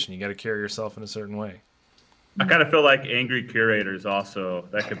public position. You got to carry yourself in a certain way. I kind of feel like angry curators also,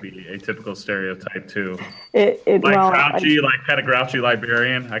 that could be a typical stereotype too. Grouchy, kind of grouchy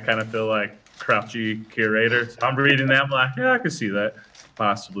librarian. I kind of feel like grouchy curator. So I'm reading that, I'm like, yeah, I could see that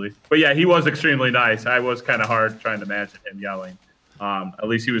possibly. But yeah, he was extremely nice. I was kind of hard trying to imagine him yelling. At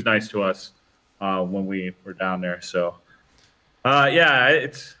least he was nice to us when we were down there. So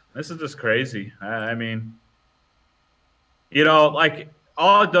this is just crazy. I mean, all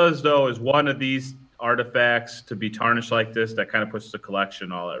it does though is one of these artifacts to be tarnished like this, that kind of puts the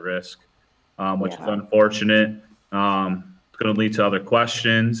collection all at risk, which is unfortunate. It's going to lead to other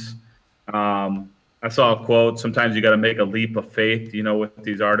questions. I saw a quote, sometimes you got to make a leap of faith, with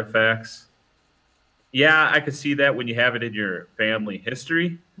these artifacts. Yeah, I could see that when you have it in your family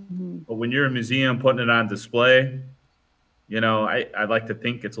history, but when you're a museum putting it on display, I'd like to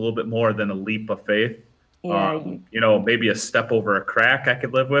think it's a little bit more than a leap of faith. Yeah. Maybe a step over a crack I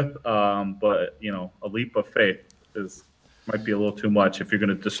could live with, but a leap of faith might be a little too much if you're going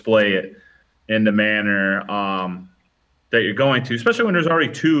to display it in the manner that you're going to, especially when there's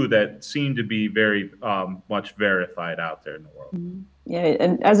already two that seem to be very much verified out there in the world. Yeah,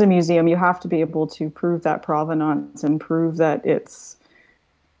 and as a museum, you have to be able to prove that provenance and prove that it's,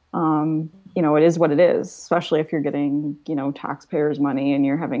 it is what it is, especially if you're getting, taxpayers' money and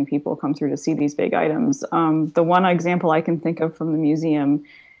you're having people come through to see these big items. The one example I can think of from the museum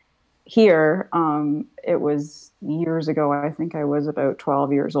here, it was years ago. I think I was about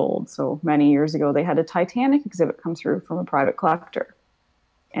 12 years old. So many years ago, they had a Titanic exhibit come through from a private collector.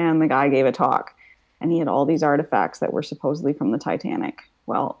 And the guy gave a talk. And he had all these artifacts that were supposedly from the Titanic.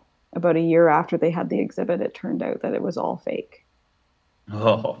 Well, about a year after they had the exhibit, it turned out that it was all fake.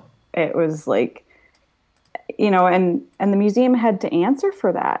 Oh. It was and the museum had to answer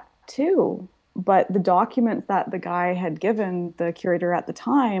for that too. But the documents that the guy had given the curator at the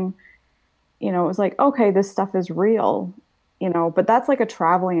time, it was like, okay, this stuff is real, but that's like a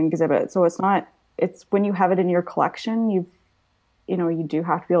traveling exhibit. So it's when you have it in your collection, you do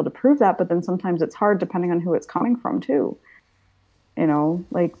have to be able to prove that, but then sometimes it's hard depending on who it's coming from too.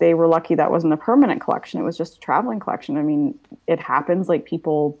 Like they were lucky that wasn't a permanent collection. It was just a traveling collection. I mean, it happens, like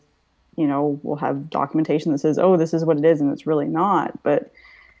people, will have documentation that says, oh, this is what it is, and it's really not. But,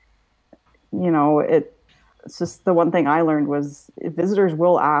 it's just the one thing I learned was visitors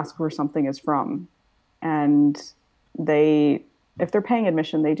will ask where something is from. And if they're paying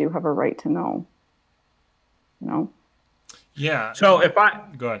admission, they do have a right to know, Yeah. So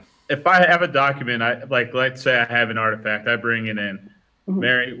Go ahead. if I have a document, let's say I have an artifact, I bring it in. Mm-hmm.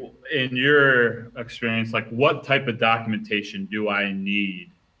 Mary, in your experience, like what type of documentation do I need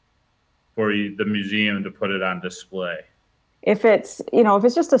for the museum to put it on display? If it's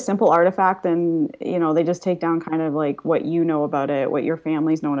just a simple artifact, then, they just take down kind of like what you know about it, what your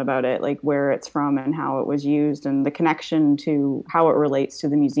family's known about it, like where it's from and how it was used and the connection to how it relates to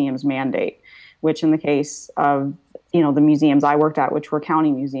the museum's mandate, which in the case of, the museums I worked at, which were county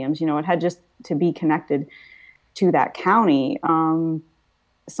museums, it had just to be connected to that county.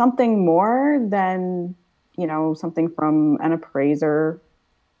 Something more than, something from an appraiser,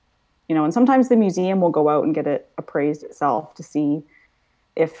 and sometimes the museum will go out and get it appraised itself to see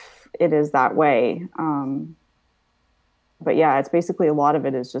if it is that way. But yeah, it's basically a lot of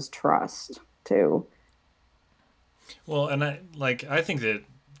it is just trust too. Well, and I think that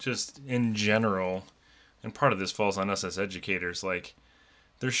just in general, and part of this falls on us as educators, like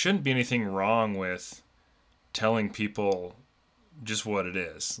there shouldn't be anything wrong with telling people just what it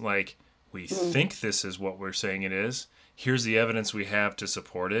is. Like, we think this is what we're saying it is. Here's the evidence we have to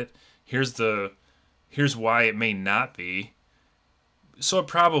support it. Here's why it may not be. So it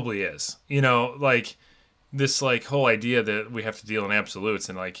probably is. Like this like whole idea that we have to deal in absolutes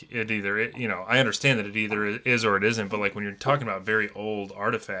and like I understand that it either is or it isn't, but like when you're talking about very old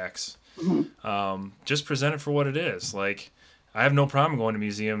artifacts, just present it for what it is. Like, I have no problem going to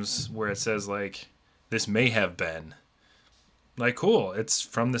museums where it says like this may have been. Like, cool, it's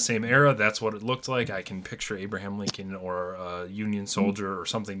from the same era. That's what it looked like. I can picture Abraham Lincoln or a Union soldier or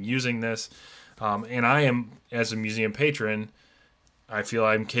something using this. And I am, as a museum patron, I feel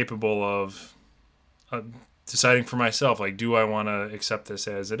I'm capable of deciding for myself, like, do I want to accept this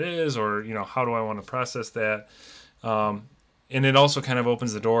as it is, or, how do I want to process that? And it also kind of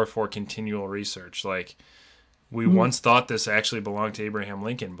opens the door for continual research. Like, we once thought this actually belonged to Abraham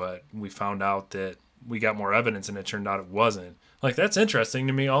Lincoln, but we found out that we got more evidence and it turned out it wasn't. Like, that's interesting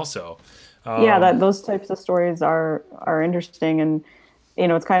to me also. Yeah, those types of stories are interesting. And,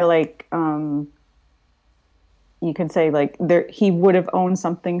 it's kind of like, you could say like he would have owned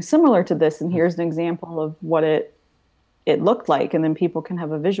something similar to this. And here's an example of what it looked like. And then people can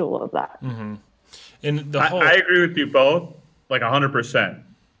have a visual of that. Mm-hmm. And I agree with you both, like 100%.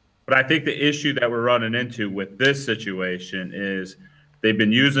 But I think the issue that we're running into with this situation is they've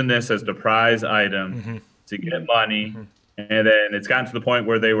been using this as the prize item to get money. And then it's gotten to the point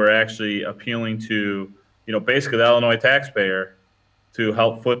where they were actually appealing to, basically the Illinois taxpayer to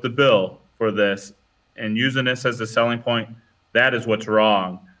help foot the bill for this and using this as a selling point. That is what's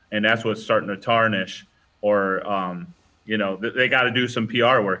wrong. And that's what's starting to tarnish or, they got to do some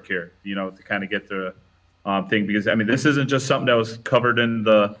PR work here, to kind of get the thing. Because, I mean, this isn't just something that was covered in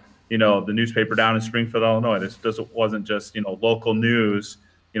the newspaper down in Springfield, Illinois. This wasn't just, local news.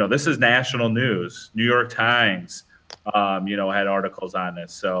 This is national news. New York Times, had articles on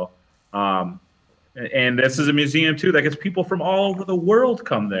this. So, and this is a museum too that gets people from all over the world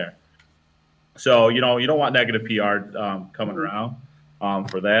come there. So, you don't want negative PR coming around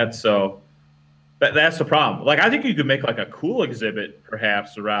for that. So that's the problem. Like, I think you could make like a cool exhibit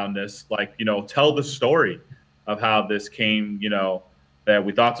perhaps around this, like, tell the story of how this came, that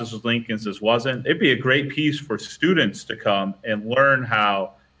we thought this was Lincoln's, this wasn't. It'd be a great piece for students to come and learn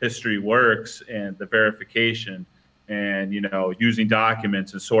how history works and the verification and, using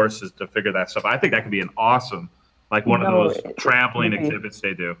documents and sources to figure that stuff. I think that could be an awesome, like one of those traveling exhibits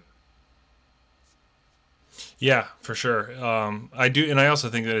they do. Yeah, for sure. I do. And I also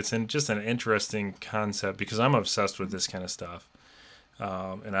think that it's just an interesting concept because I'm obsessed with this kind of stuff.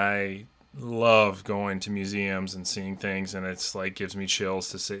 And I love going to museums and seeing things, and it's like gives me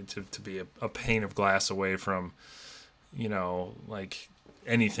chills to be a pane of glass away from, like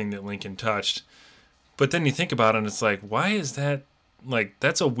anything that Lincoln touched. But then you think about it and it's like, why is that? Like,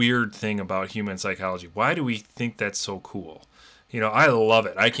 that's a weird thing about human psychology. Why do we think that's so cool? I love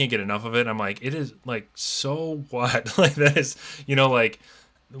it. I can't get enough of it. I'm like, it is like, so what? Like, that is, like,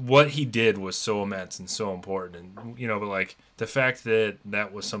 what he did was so immense and so important, and but like the fact that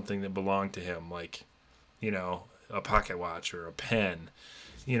that was something that belonged to him, like a pocket watch or a pen,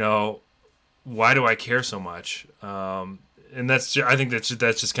 why do I care so much? And I think that's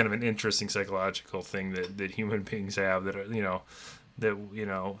just kind of an interesting psychological thing that human beings have, that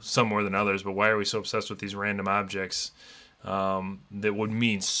some more than others. But why are we so obsessed with these random objects that would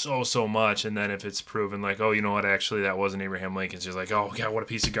mean so much? And then if it's proven like, oh, you know what, actually that wasn't Abraham Lincoln, it's just like, oh God, what a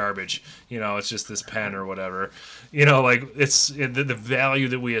piece of garbage. It's just this pen or whatever. Like the value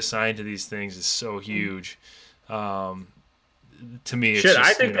that we assign to these things is so huge. To me, it's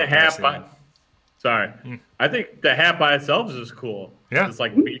I think the hat I think the hat by itself is just cool. Yeah. It's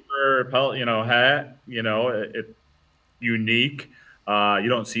like beaver pelt, hat, it's unique. You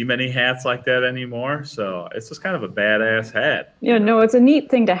don't see many hats like that anymore, so it's just kind of a badass hat. Yeah, no, it's a neat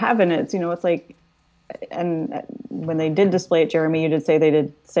thing to have in it. It's like, and when they did display it, Jeremy, you did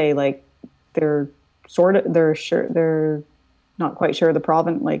say like they're not quite sure of the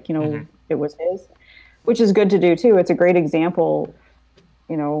provenance, like it was his, which is good to do too. It's a great example,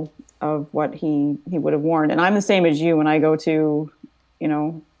 of what he would have worn. And I'm the same as you. When I go to,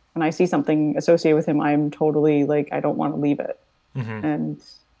 when I see something associated with him, I'm totally like, I don't want to leave it. Mm-hmm. And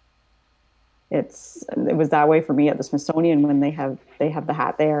it was that way for me at the Smithsonian when they have the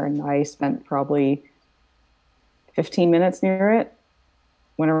hat there, and I spent probably 15 minutes near it,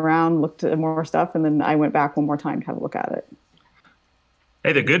 went around, looked at more stuff, and then I went back one more time to have a look at it.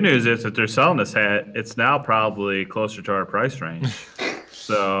 Hey, the good news is that they're selling this hat, it's now probably closer to our price range.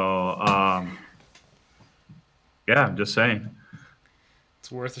 So, yeah, I'm just saying.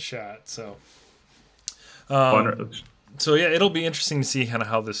 It's worth a shot. So, yeah, it'll be interesting to see kind of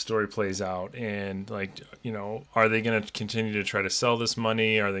how this story plays out. And, like, are they going to continue to try to sell this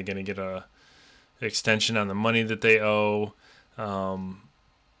money? Are they going to get a extension on the money that they owe?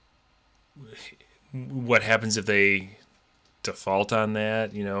 What happens if they default on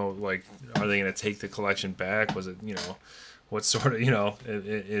that? Like, are they going to take the collection back? Was it, what sort of,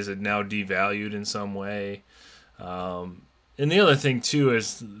 is it now devalued in some way? And the other thing too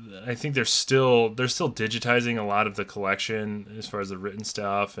is I think they're still digitizing a lot of the collection as far as the written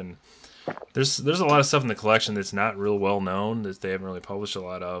stuff, and there's a lot of stuff in the collection that's not real well known, that they haven't really published a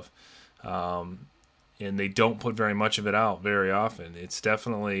lot of, and they don't put very much of it out very often. It's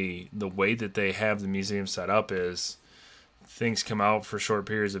definitely the way that they have the museum set up is things come out for short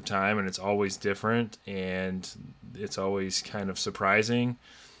periods of time, and it's always different, and it's always kind of surprising,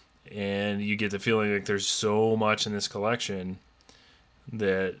 and you get the feeling like there's so much in this collection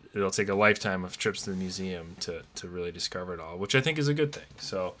that it'll take a lifetime of trips to the museum to really discover it all, which I think is a good thing.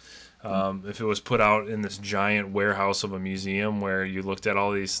 So if it was put out in this giant warehouse of a museum where you looked at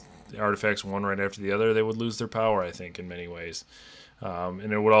all these artifacts one right after the other, they would lose their power, I think, in many ways.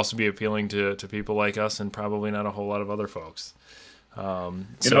 And it would also be appealing to people like us and probably not a whole lot of other folks.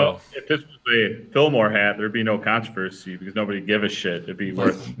 If this was a Fillmore hat, there'd be no controversy because nobody give a shit. It'd be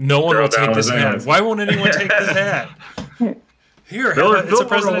worth. No one will take this hat. Why won't anyone take this hat? Here, it's a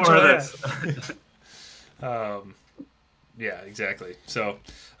presidential hat. Yeah, exactly. So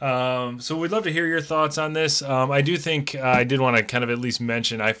we'd love to hear your thoughts on this. I do think I did want to kind of at least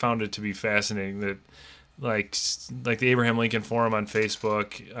mention, I found it to be fascinating that like the Abraham Lincoln Forum on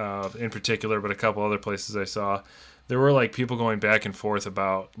Facebook in particular, but a couple other places I saw, there were like people going back and forth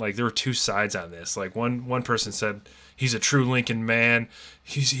about, like, there were two sides on this. Like one person said he's a true Lincoln man.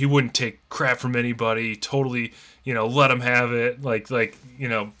 He wouldn't take crap from anybody. Totally, let him have it. Like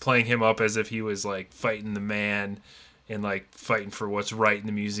playing him up as if he was like fighting the man and like fighting for what's right in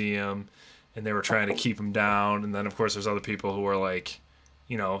the museum, and they were trying to keep him down. And then of course there's other people who are like,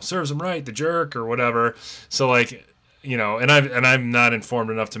 serves him right, the jerk or whatever. So like, and I'm not informed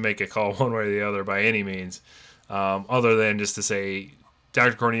enough to make a call one way or the other by any means. Other than just to say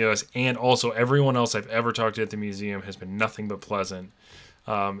Dr. Cornelius and also everyone else I've ever talked to at the museum has been nothing but pleasant,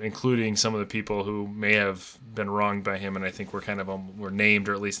 including some of the people who may have been wronged by him, and I think were named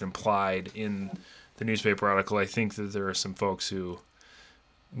or at least implied in the newspaper article. I think that there are some folks who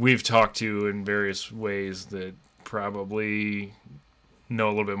we've talked to in various ways that probably know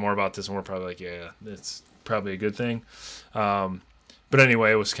a little bit more about this, and we're probably like, yeah, it's probably a good thing. But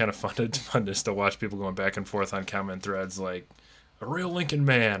anyway, it was kind of fun just to watch people going back and forth on comment threads like, a real Lincoln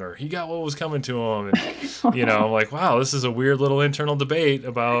man, or he got what was coming to him. And, I'm like, wow, this is a weird little internal debate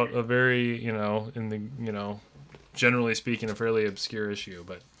about a very, generally speaking, a fairly obscure issue.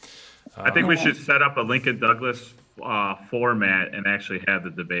 But I think we should set up a Lincoln Douglas format and actually have the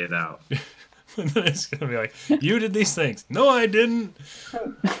debate out. It's going to be like, you did these things. No, I didn't.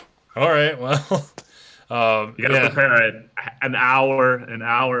 All right, well... You got to prepare it an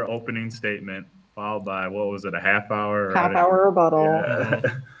hour opening statement, followed by, what was it, a half hour? Half hour rebuttal. Yeah.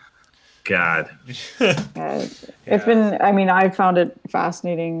 God. Yeah, it's been, I mean, I found it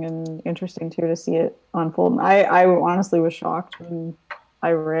fascinating and interesting too to see it unfold. I honestly was shocked when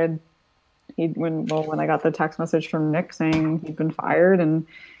I read when I got the text message from Nick saying he'd been fired, and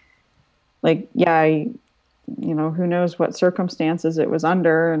like, yeah, who knows what circumstances it was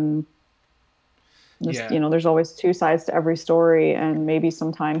under, and just, there's always two sides to every story, and maybe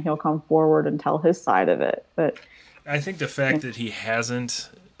sometime he'll come forward and tell his side of it. But I think the fact that he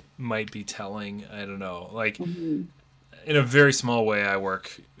hasn't might be telling. I don't know. Like, in a very small way, I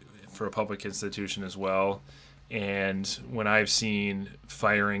work for a public institution as well. And when I've seen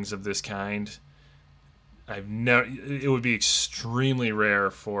firings of this kind, it would be extremely rare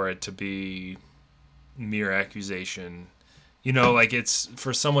for it to be mere accusation. Like, it's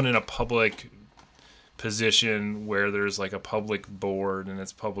for someone in a public position where there's like a public board and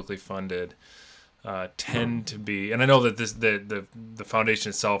it's publicly funded, tend to be, and I know that the foundation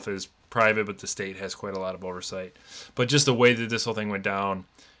itself is private, but the state has quite a lot of oversight. But just the way that this whole thing went down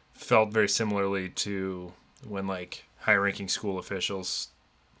felt very similarly to when like high-ranking school officials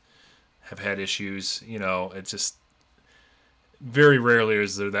have had issues. It's just very rarely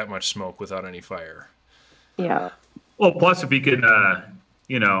is there that much smoke without any fire. Yeah. Well, plus if he could,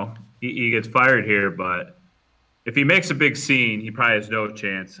 he gets fired here, but if he makes a big scene, he probably has no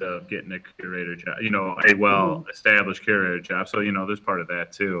chance of getting a curator job, a well-established curator job. So, there's part of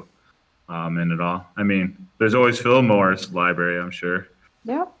that too, in it all. I mean, there's always Fillmore's library, I'm sure.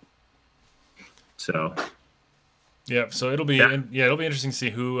 Yep. So. Yep. So it'll be it'll be interesting to see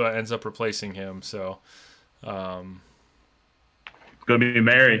who ends up replacing him. So. It's gonna be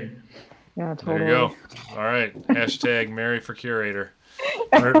Mary. Yeah, totally. There you go. All right. Hashtag Mary for curator.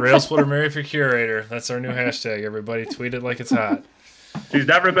 Rail splitter Mary for curator. That's our new hashtag. Everybody tweet it like it's hot. She's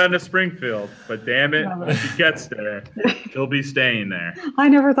never been to Springfield, but damn it, when she gets there, she'll be staying there. I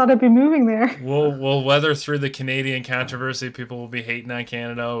never thought I'd be moving there. We'll weather through the Canadian controversy. People will be hating on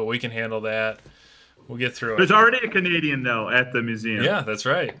Canada, but we can handle that. We'll get through it. There's already a Canadian, though, at the museum. Yeah, that's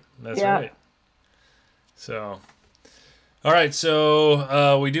right. That's right. So, all right.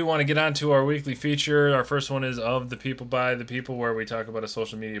 So we do want to get on to our weekly feature. Our first one is Of the People, by the People, where we talk about a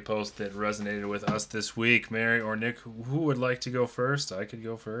social media post that resonated with us this week. Mary or Nick, who would like to go first? I could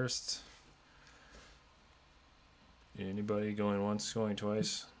go first. Anybody going once, going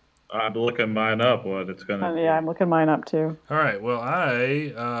twice? I'm looking mine up. What it's gonna? Yeah, I'm looking mine up too. All right. Well,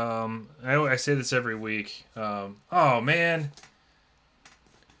 I say this every week. Oh man.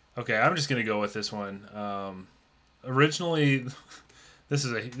 Okay, I'm just gonna go with this one. Originally, this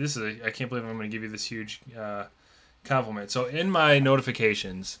is a. I can't believe I'm gonna give you this huge compliment. So in my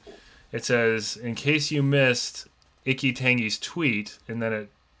notifications, it says, in case you missed Icky Tangy's tweet, and then it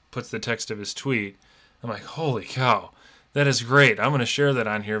puts the text of his tweet. I'm like, holy cow. That is great. I'm going to share that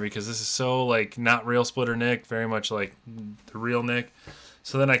on here because this is so, like, not Rail Splitter Nick, very much like the real Nick.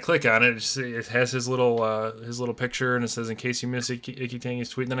 So then I click on it. It has his little picture, and it says, in case you missed Icky Tangy's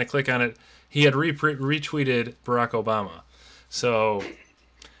tweet. And then I click on it. He had retweeted Barack Obama. So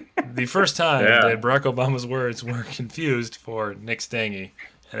the first time that Barack Obama's words were confused for Nick Stangy,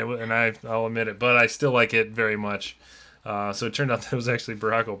 and I'll admit it, but I still like it very much. So it turned out that it was actually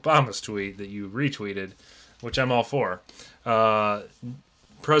Barack Obama's tweet that you retweeted, which I'm all for.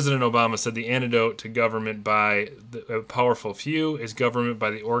 President Obama said the antidote to government by the powerful few is government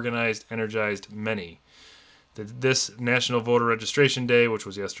by the organized, energized many. This National Voter Registration Day, which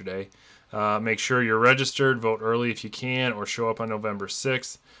was yesterday, make sure you're registered, vote early if you can, or show up on November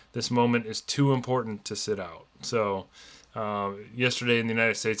 6th. This moment is too important to sit out. So yesterday in the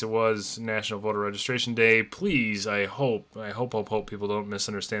United States, it was National Voter Registration Day. Please, I hope people don't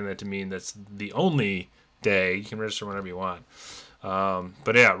misunderstand that to mean that's the only day. You can register whenever you want.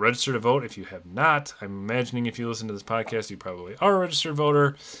 But yeah, register to vote if you have not. I'm imagining if you listen to this podcast, you probably are a registered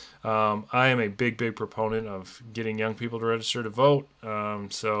voter. I am a big proponent of getting young people to register to vote.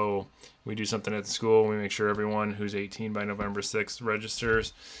 So we do something at the school. We make sure everyone who's 18 by November 6th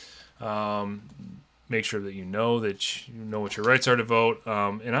registers. Make sure that you know what your rights are to vote.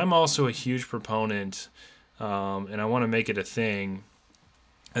 And I'm also a huge proponent, and I want to make it a thing.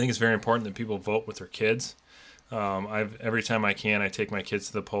 I think it's very important that people vote with their kids. Every time I can, I take my kids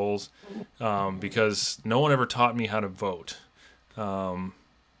to the polls because no one ever taught me how to vote,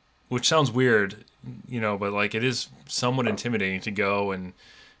 which sounds weird, but like it is somewhat intimidating to go and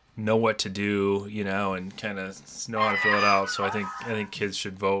know what to do, and kind of know how to fill it out. So I think kids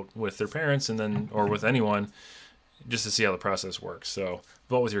should vote with their parents or with anyone, just to see how the process works. So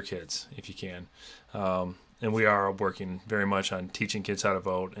vote with your kids if you can. And we are working very much on teaching kids how to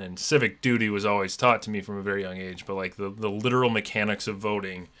vote. And civic duty was always taught to me from a very young age. But like the literal mechanics of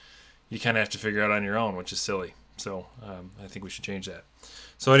voting, you kind of have to figure out on your own, which is silly. So I think we should change that.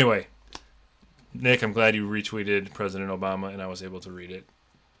 So anyway, Nick, I'm glad you retweeted President Obama, and I was able to read it.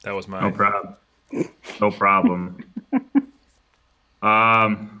 That was mine. No problem. No problem.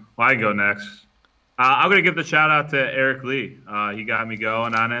 Well, I go next. I'm going to give the shout out to Eric Lee. He got me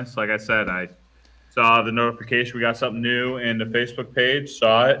going on this. Like I said, I saw the notification. We got something new in the Facebook page,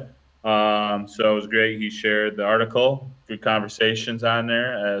 saw it. So it was great. He shared the article. Good conversations on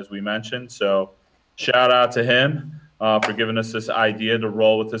there, as we mentioned. So shout out to him for giving us this idea to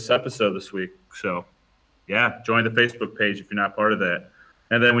roll with this episode this week. So, yeah, join the Facebook page if you're not part of that.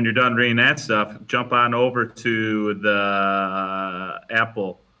 And then when you're done reading that stuff, jump on over to the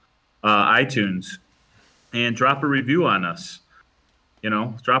Apple iTunes and drop a review on us. You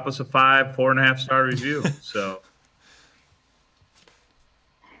know, drop us a 4.5 star review. So,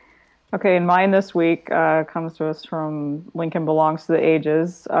 Okay, and mine this week comes to us from Lincoln Belongs to the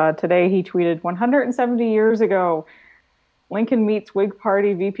Ages. Today he tweeted, 170 years ago, Lincoln meets Whig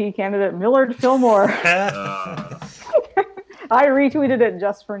Party VP candidate Millard Fillmore. I retweeted it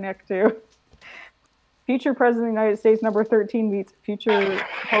just for Nick, too. Future President of the United States, number 13, meets future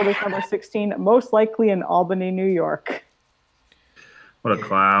POTUS number 16, most likely in Albany, New York. what a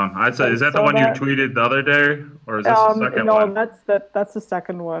clown. I'd say, is that the one you tweeted the other day? Or is this the second one? No, that's the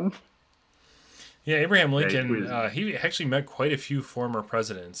second one. Yeah, Abraham Lincoln, he actually met quite a few former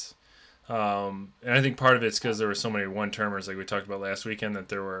presidents. And I think part of it's because there were so many one-termers, like we talked about last week, that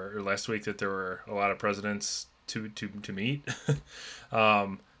there were a lot of presidents to meet.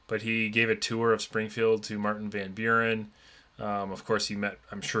 But he gave a tour of Springfield to Martin Van Buren. Of course,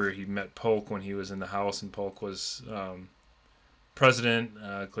 I'm sure he met Polk when he was in the House and Polk was president.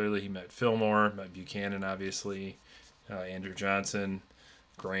 Clearly, he met Fillmore, met Buchanan, obviously, Andrew Johnson,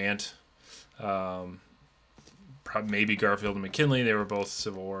 Grant, maybe Garfield and McKinley. They were both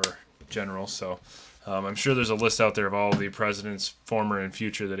Civil War generals. So I'm sure there's a list out there of all the presidents, former and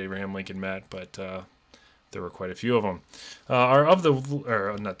future, that Abraham Lincoln met, but there were quite a few of them.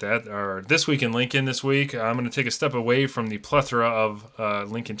 This Week in Lincoln this week, I'm going to take a step away from the plethora of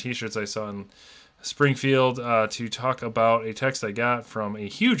Lincoln t-shirts I saw in Springfield to talk about a text I got from a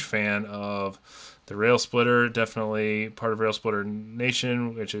huge fan of the Rail Splitter, definitely part of Rail Splitter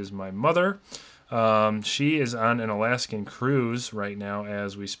Nation, which is my mother. She is on an Alaskan cruise right now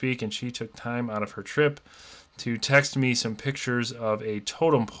as we speak, and she took time out of her trip to text me some pictures of a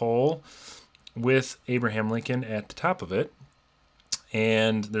totem pole with Abraham Lincoln at the top of it.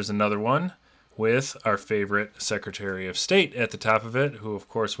 And there's another one with our favorite Secretary of State at the top of it, who, of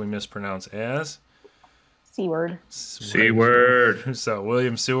course, we mispronounce as Seward. Seward. So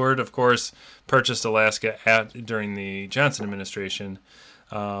William Seward, of course, purchased Alaska during the Johnson administration,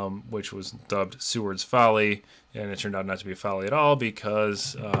 which was dubbed Seward's Folly, and it turned out not to be a folly at all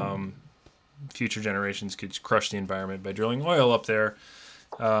because future generations could crush the environment by drilling oil up there,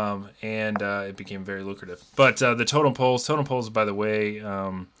 and it became very lucrative. But the totem poles, by the way,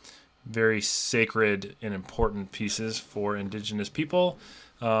 very sacred and important pieces for Indigenous people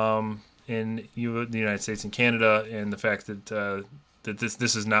in the United States and Canada, and the fact that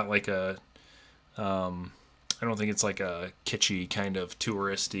this is not like a I don't think it's like a kitschy kind of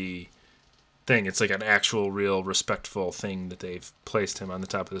touristy thing. It's like an actual, real, respectful thing that they've placed him on the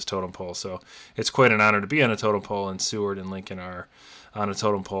top of this totem pole. So it's quite an honor to be on a totem pole, and Seward and Lincoln are on a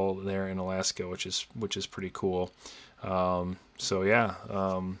totem pole there in Alaska, which is pretty cool. You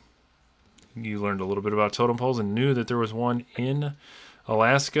learned a little bit about totem poles and knew that there was one in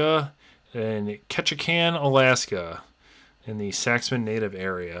Alaska, in Ketchikan, Alaska, in the Saxman Native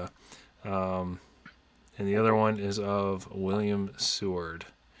area. And the other one is of William Seward.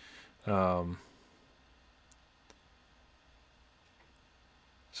 So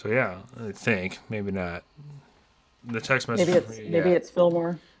yeah, I think maybe not. The text message. Maybe it's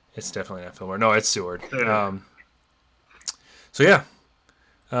Fillmore. It's definitely not Fillmore. No, it's Seward. Yeah. So yeah.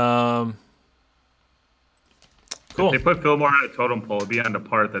 Cool. If they put Fillmore on a totem pole, it'd be on the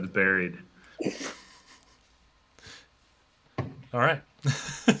part that's buried. All right.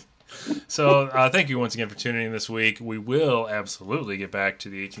 So thank you once again for tuning in this week. We will absolutely get back to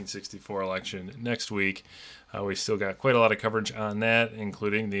the 1864 election next week. We still got quite a lot of coverage on that,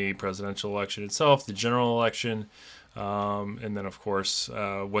 including the presidential election itself, the general election, And then, of course,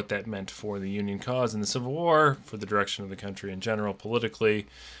 what that meant for the Union cause in the Civil War, for the direction of the country in general, politically,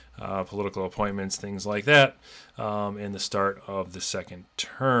 political appointments, things like that, and the start of the second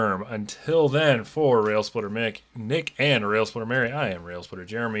term. Until then, for Rail Splitter Nick and Rail Splitter Mary, I am Rail Splitter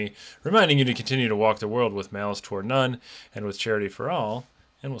Jeremy, reminding you to continue to walk the world with malice toward none and with charity for all,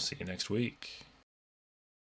 and we'll see you next week.